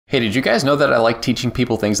Hey, did you guys know that I like teaching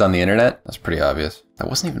people things on the internet? That's pretty obvious. That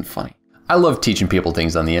wasn't even funny. I love teaching people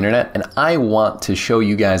things on the internet, and I want to show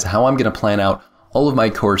you guys how I'm going to plan out all of my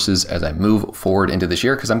courses as I move forward into this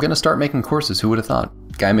year, because I'm going to start making courses. Who would have thought?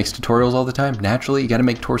 Guy makes tutorials all the time. Naturally, you got to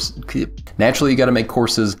make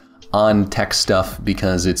courses on tech stuff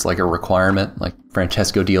because it's like a requirement. Like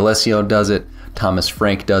Francesco D'Alessio does it, Thomas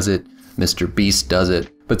Frank does it, Mr. Beast does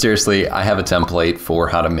it. But seriously, I have a template for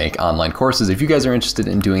how to make online courses if you guys are interested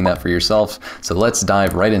in doing that for yourselves. So let's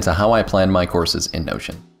dive right into how I plan my courses in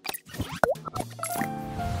Notion.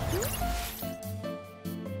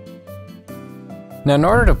 Now, in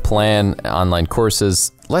order to plan online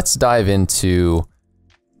courses, let's dive into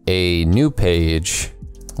a new page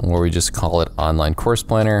where we just call it Online Course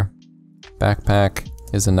Planner. Backpack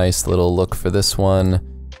is a nice little look for this one.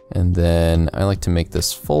 And then I like to make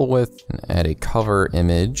this full width and add a cover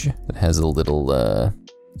image that has a little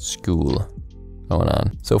school going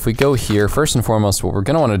on. So if we go here, first and foremost, what we're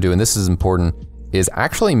gonna wanna do, and this is important, is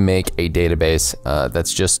actually make a database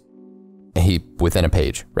that's just a heap within a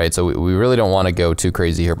page, right? So we really don't wanna go too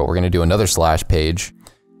crazy here, but we're gonna do another slash page.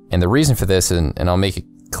 And the reason for this, and I'll make it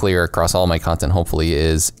clear across all my content hopefully,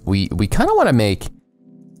 is we kinda wanna make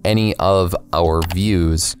any of our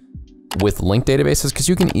views with linked databases, because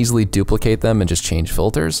you can easily duplicate them and just change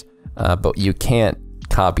filters, but you can't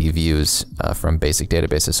copy views from basic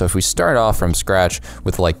databases. So if we start off from scratch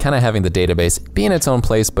with like kind of having the database be in its own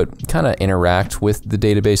place, but kind of interact with the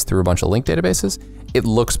database through a bunch of linked databases, it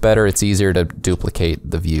looks better, it's easier to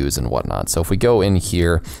duplicate the views and whatnot. So if we go in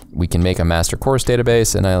here, we can make a master course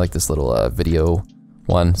database, and I like this little video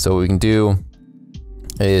one. So what we can do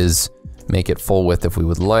is make it full width if we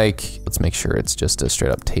would like. Let's make sure it's just a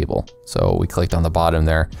straight up table. So we clicked on the bottom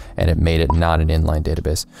there and it made it not an inline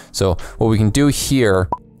database. So what we can do here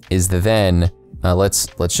is then let's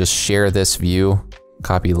just share this view,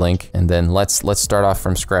 copy link, and then let's start off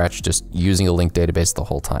from scratch just using a linked database the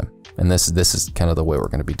whole time. And this is kind of the way we're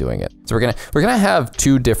going to be doing it. So we're gonna have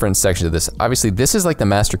two different sections of this. Obviously this is like the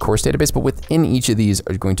master course database, but within each of these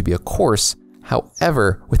are going to be a course.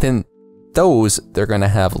 However, within those, they're gonna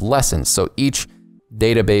have lessons. So each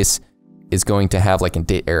database is going to have like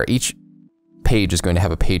each page is going to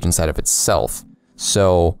have a page inside of itself.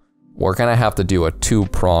 So we're gonna have to do a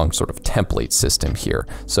two-pronged sort of template system here.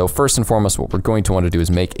 So first and foremost, what we're going to want to do is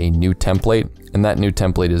make a new template, and that new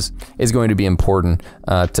template is going to be important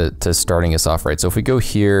to starting us off right. So if we go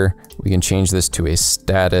here, we can change this to a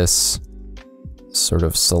status sort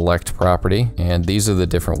of select property, and these are the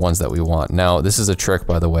different ones that we want. Now, this is a trick,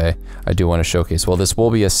 by the way, I do want to showcase. Well, this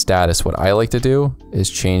will be a status. What I like to do is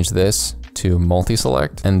change this to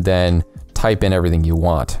multi-select and then type in everything you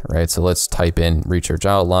want, right? So let's type in research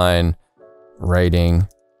outline, writing,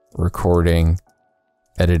 recording,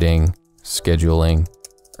 editing, scheduling,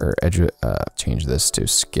 or change this to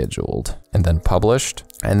scheduled, and then published.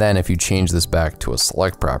 And then if you change this back to a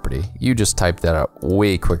select property, you just type that out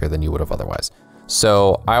way quicker than you would have otherwise.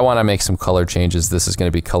 So I want to make some color changes. This is going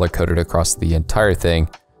to be color coded across the entire thing.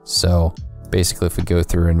 So basically if we go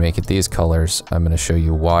through and make it these colors, I'm going to show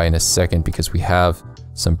you why in a second, because we have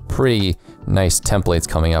some pretty nice templates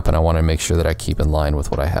coming up and I want to make sure that I keep in line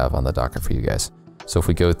with what I have on the docket for you guys. So if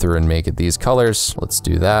we go through and make it these colors, let's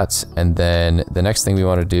do that. And then the next thing we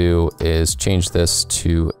want to do is change this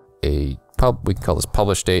to we can call this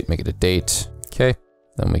publish date, make it a date. Okay.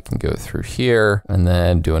 Then we can go through here and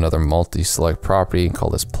then do another multi-select property and call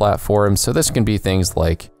this platform. So this can be things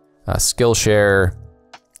like Skillshare,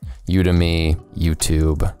 Udemy,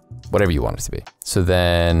 YouTube, whatever you want it to be. So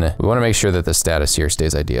then we want to make sure that the status here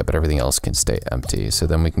stays ID, but everything else can stay empty. So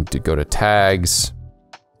then we can go to tags,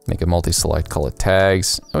 make a multi-select, call it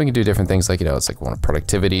tags. And we can do different things like, it's like one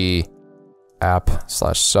productivity,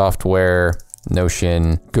 app/software,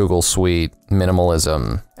 Notion, Google Suite,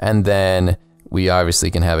 minimalism. And then we obviously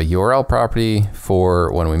can have a URL property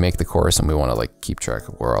for when we make the course and we want to like keep track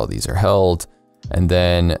of where all these are held. And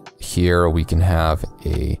then here we can have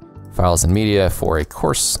a files and media for a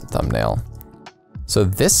course thumbnail. So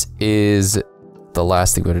this is the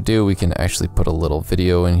last thing we're gonna do. We can actually put a little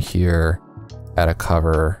video in here, add a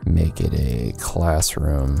cover, make it a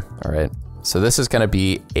classroom. All right, so this is gonna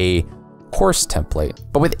be a course template,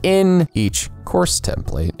 but within each course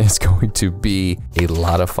template is going to be a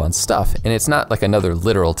lot of fun stuff. And it's not like another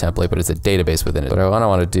literal template, but it's a database within it. What I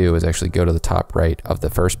want to do is actually go to the top right of the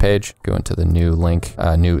first page, go into the new link,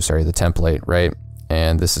 the template, right?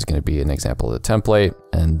 And this is going to be an example of the template.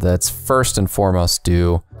 And that's first and foremost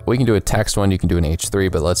we can do a text one, you can do an H3,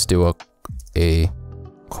 but let's do a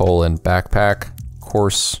colon backpack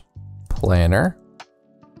course planner.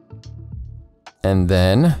 And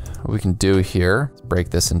then what we can do here, break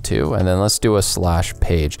this in two, and then let's do a slash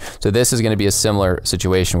page. So this is gonna be a similar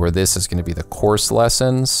situation where this is gonna be the course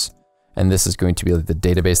lessons, and this is going to be the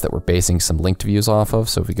database that we're basing some linked views off of.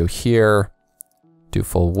 So if we go here, do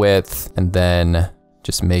full width, and then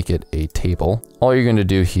just make it a table. All you're gonna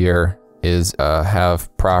do here is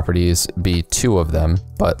have properties be 2 of them,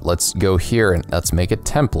 but let's go here and let's make a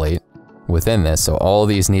template within this. So all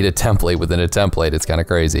these need a template within a template. It's kind of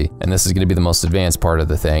crazy. And this is gonna be the most advanced part of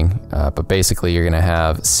the thing. But basically you're gonna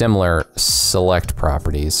have similar select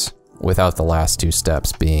properties without the last 2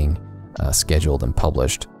 steps being scheduled and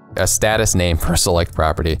published. A status name for a select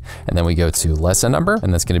property. And then we go to lesson number,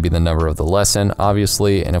 and that's gonna be the number of the lesson,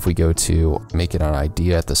 obviously. And if we go to make it an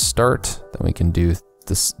idea at the start, then we can do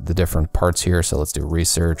the different parts here. So let's do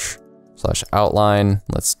research / outline.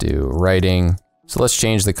 Let's do writing. So let's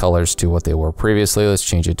change the colors to what they were previously. Let's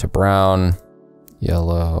change it to brown,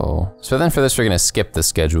 yellow. So then for this, we're gonna skip the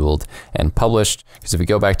scheduled and published, because if we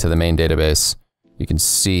go back to the main database, you can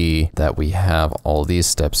see that we have all these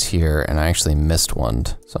steps here, and I actually missed one.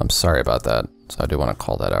 So I'm sorry about that. So I do wanna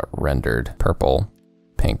call that out, rendered purple,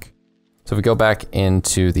 pink. So if we go back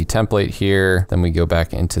into the template here, then we go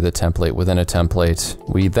back into the template within a template.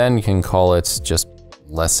 We then can call it just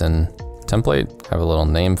lesson template, have a little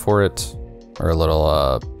name for it, or a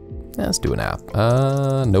little, let's do an app.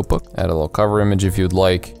 Notebook, add a little cover image if you'd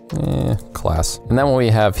like, class. And then what we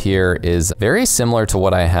have here is very similar to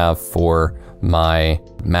what I have for my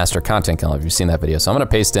master content calendar, if you've seen that video. So I'm gonna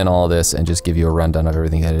paste in all of this and just give you a rundown of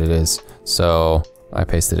everything that it is. So I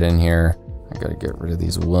pasted in here. I gotta get rid of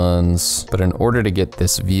these ones. But in order to get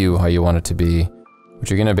this view how you want it to be, what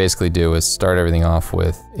you're gonna basically do is start everything off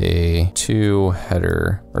with a 2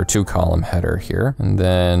 column header here. And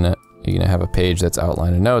then you're gonna have a page that's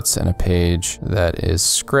outline and notes and a page that is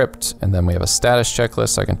script. And then we have a status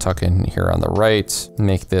checklist I can tuck in here on the right.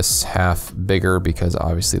 Make this half bigger because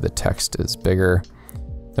obviously the text is bigger.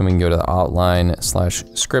 Then we can go to the outline /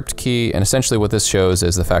 script key. And essentially what this shows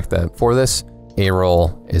is the fact that for this,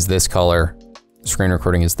 A-roll is this color, screen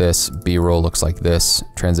recording is this, B-roll looks like this,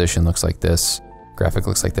 transition looks like this, graphic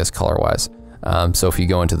looks like this color-wise. So if you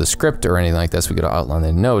go into the script or anything like this, we go to outline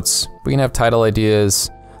and notes. We can have title ideas,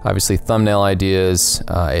 obviously thumbnail ideas,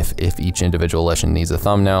 if each individual lesson needs a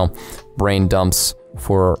thumbnail, brain dumps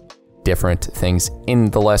for different things in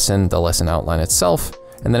the lesson outline itself.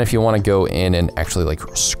 And then if you want to go in and actually like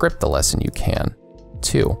script the lesson, you can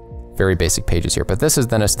too. Very basic pages here, but this is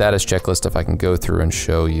then a status checklist. If I can go through and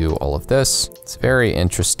show you all of this, it's very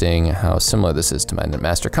interesting how similar this is to my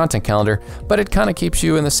master content calendar, but it kind of keeps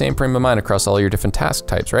you in the same frame of mind across all your different task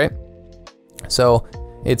types, right? So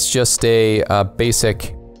it's just a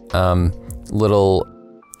basic little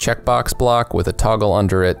checkbox block with a toggle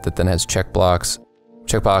under it that then has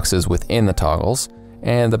checkboxes within the toggles,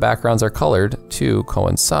 and the backgrounds are colored to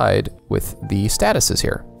coincide with the statuses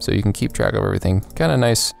here. So you can keep track of everything kind of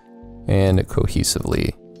nice and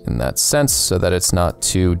cohesively in that sense, so that it's not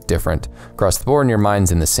too different across the board and your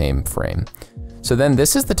mind's in the same frame. So then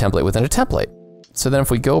this is the template within a template. So then if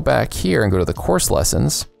we go back here and go to the course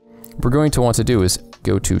lessons, what we're going to want to do is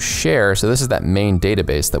go to share. So this is that main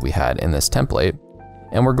database that we had in this template.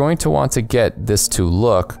 And we're going to want to get this to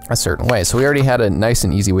look a certain way. So we already had a nice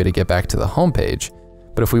and easy way to get back to the home page.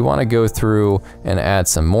 But if we want to go through and add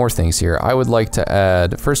some more things here, I would like to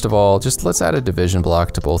add, first of all, just let's add a division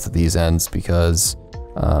block to both of these ends, because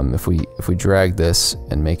if we drag this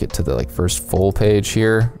and make it to the first full page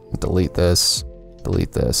here, delete this,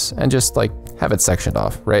 and just have it sectioned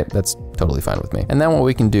off, right? That's totally fine with me. And then what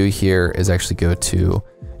we can do here is actually go to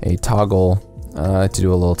a toggle, to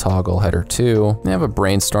do a little toggle header too. And have a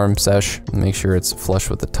brainstorm sesh, make sure it's flush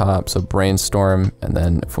with the top. So brainstorm, and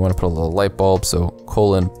then if we want to put a little light bulb, so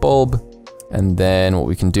 :bulb. And then what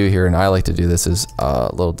we can do here, and I like to do this, is a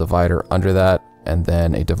little divider under that, and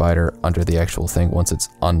then a divider under the actual thing once it's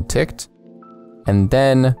unticked. And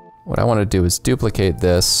then what I want to do is duplicate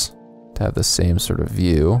this to have the same sort of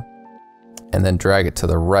view, and then drag it to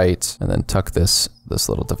the right, and then tuck this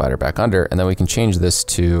little divider back under, and then we can change this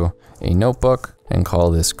to a notebook and call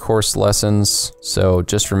this course lessons. So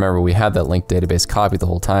just remember, we had that linked database copied the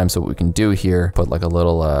whole time, so what we can do here, put like a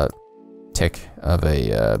little tick of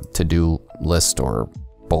a to-do list or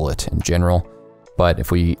bullet in general. But if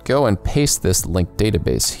we go and paste this linked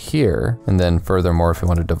database here, and then furthermore, if we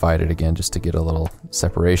want to divide it again just to get a little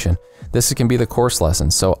separation, this can be the course lesson.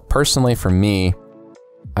 So personally for me,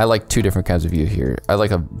 I like 2 different kinds of view here. I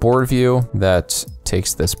like a board view that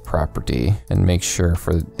takes this property and makes sure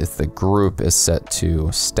if the group is set to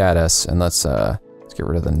status, and let's get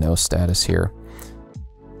rid of the no status here.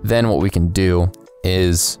 Then what we can do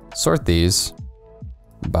is sort these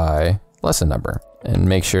by lesson number and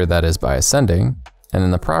make sure that is by ascending. And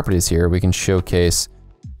in the properties here, we can showcase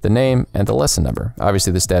the name and the lesson number.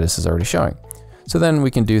 Obviously the status is already showing. So then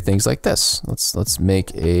we can do things like this. Let's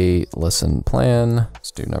make a lesson plan.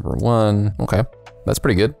 Let's do number 1. Okay, that's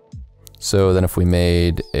pretty good. So then if we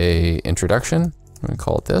made a introduction, we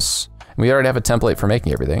call it this. We already have a template for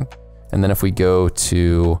making everything. And then if we go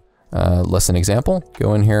to lesson example,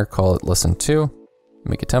 go in here, call it lesson 2,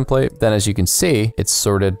 make a template. Then as you can see, it's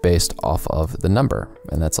sorted based off of the number.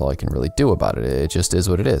 And that's all I can really do about it. It just is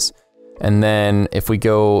what it is. And then if we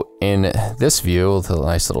go in this view, the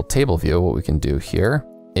nice little table view, what we can do here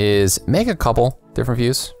is make a couple different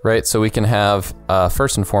views, right? So we can have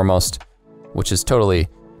first and foremost, which is totally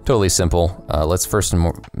simple. Let's first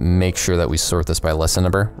make sure that we sort this by lesson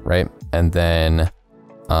number, right? And then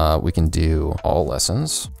we can do all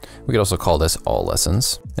lessons. We could also call this all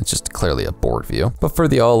lessons. It's just clearly a board view. But for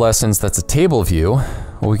the all lessons, that's a table view.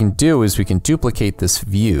 What we can do is we can duplicate this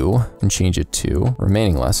view and change it to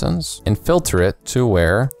remaining lessons and filter it to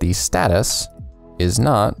where the status is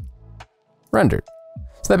not rendered.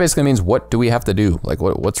 So that basically means what do we have to do? Like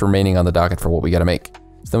what's remaining on the docket for what we gotta make?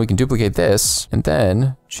 So then we can duplicate this and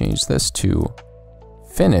then change this to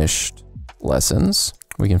finished lessons.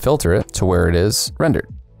 We can filter it to where it is rendered.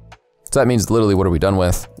 So that means literally what are we done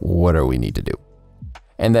with? What do we need to do?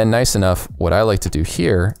 And then nice enough, what I like to do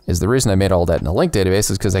here is the reason I made all that in a linked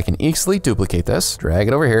database is because I can easily duplicate this, drag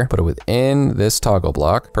it over here, put it within this toggle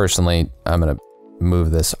block. Personally, I'm gonna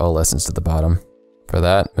move this all lessons to the bottom. For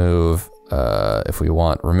that, move, if we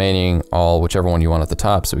want remaining all, whichever one you want at the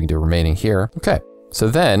top, so we can do remaining here. Okay, so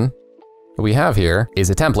then what we have here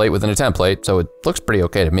is a template within a template, so it looks pretty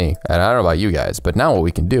okay to me. And I don't know about you guys, but now what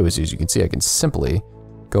we can do is, as you can see, I can simply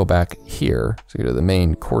go back here, so go to the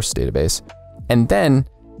main course database. And then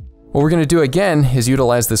what we're gonna do again is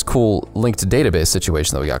utilize this cool linked database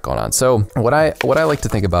situation that we got going on. So what I like to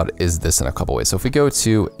think about is this in a couple ways. So if we go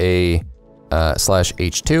to a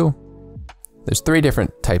 /h2, there's 3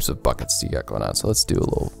 different types of buckets you got going on. So let's do a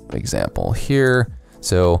little example here.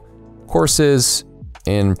 So courses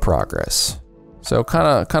in progress. So kind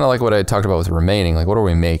of like what I talked about with remaining, like what are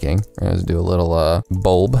we making? We're gonna do a little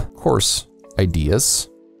bulb course ideas.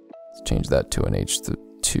 Let's change that to an H2,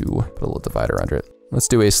 put a little divider under it. Let's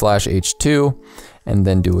do a /h2 and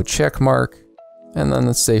then do a check mark. And then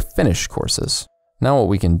let's say finish courses. Now what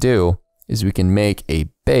we can do is we can make a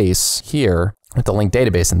base here with the linked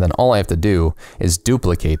database, and then all I have to do is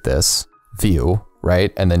duplicate this view,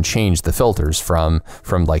 right? And then change the filters from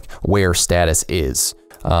like where status is.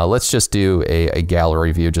 Let's just do a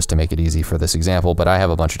gallery view just to make it easy for this example, but I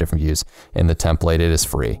have a bunch of different views in the template. It is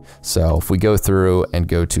free. So if we go through and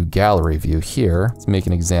go to gallery view here, let's make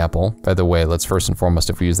an example. By the way, let's first and foremost,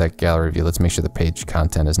 if we use that gallery view, let's make sure the page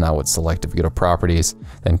content is not what's selected. If we go to properties,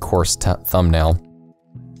 then course thumbnail,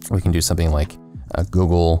 we can do something like a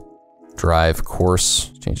Google Drive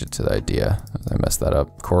course, change it to the idea. I messed that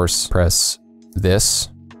up. Course, press this,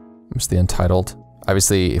 it's the untitled.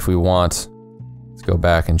 Obviously, if we want, let's go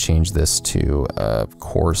back and change this to a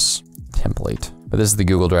course template. But this is the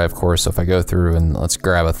Google Drive course, so if I go through and let's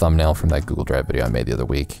grab a thumbnail from that Google Drive video I made the other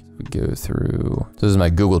week. We go through, so this is my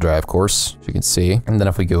Google Drive course, as you can see. And then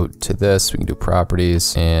if we go to this, we can do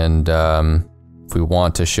properties. And if we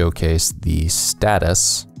want to showcase the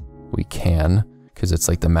status, we can, because it's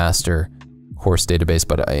like the master course database,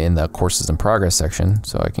 but in the courses in progress section.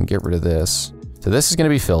 So I can get rid of this. So this is gonna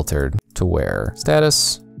be filtered to where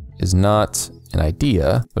status is not an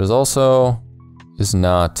idea, but is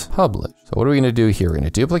not published. So what are we gonna do here? We're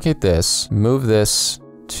gonna duplicate this, move this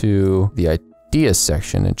to the idea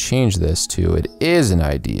section and change this to it is an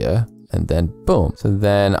idea, and then boom. So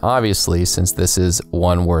then obviously, since this is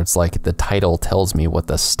one where it's like the title tells me what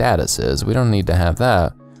the status is, we don't need to have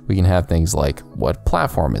that. We can have things like what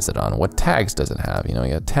platform is it on? What tags does it have? You know, we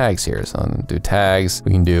got tags here. So I'm gonna do tags.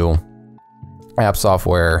 We can do app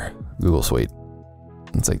software, Google Suite.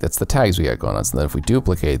 It's like, that's the tags we got going on. So then if we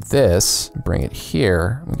duplicate this, bring it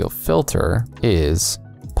here, we go filter is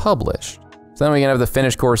published. So then we can have the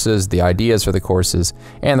finished courses, the ideas for the courses,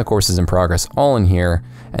 and the courses in progress all in here.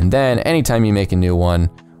 And then anytime you make a new one,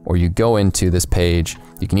 or you go into this page,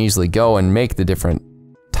 you can easily go and make the different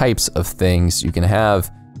types of things. You can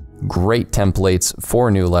have great templates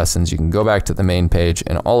for new lessons. You can go back to the main page,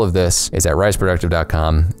 and all of this is at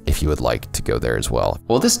riseproductive.com if you would like to go there as well.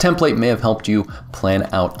 Well, this template may have helped you plan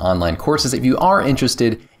out online courses. If you are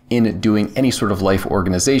interested in doing any sort of life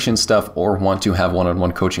organization stuff or want to have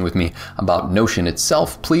one-on-one coaching with me about Notion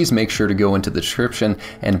itself, please make sure to go into the description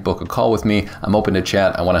and book a call with me. I'm open to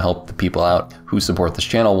chat. I want to help the people out who support this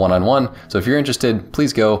channel one-on-one. So if you're interested,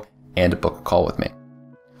 please go and book a call with me.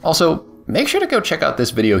 Also, make sure to go check out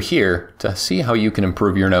this video here to see how you can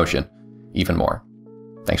improve your Notion even more.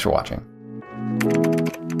 Thanks for watching.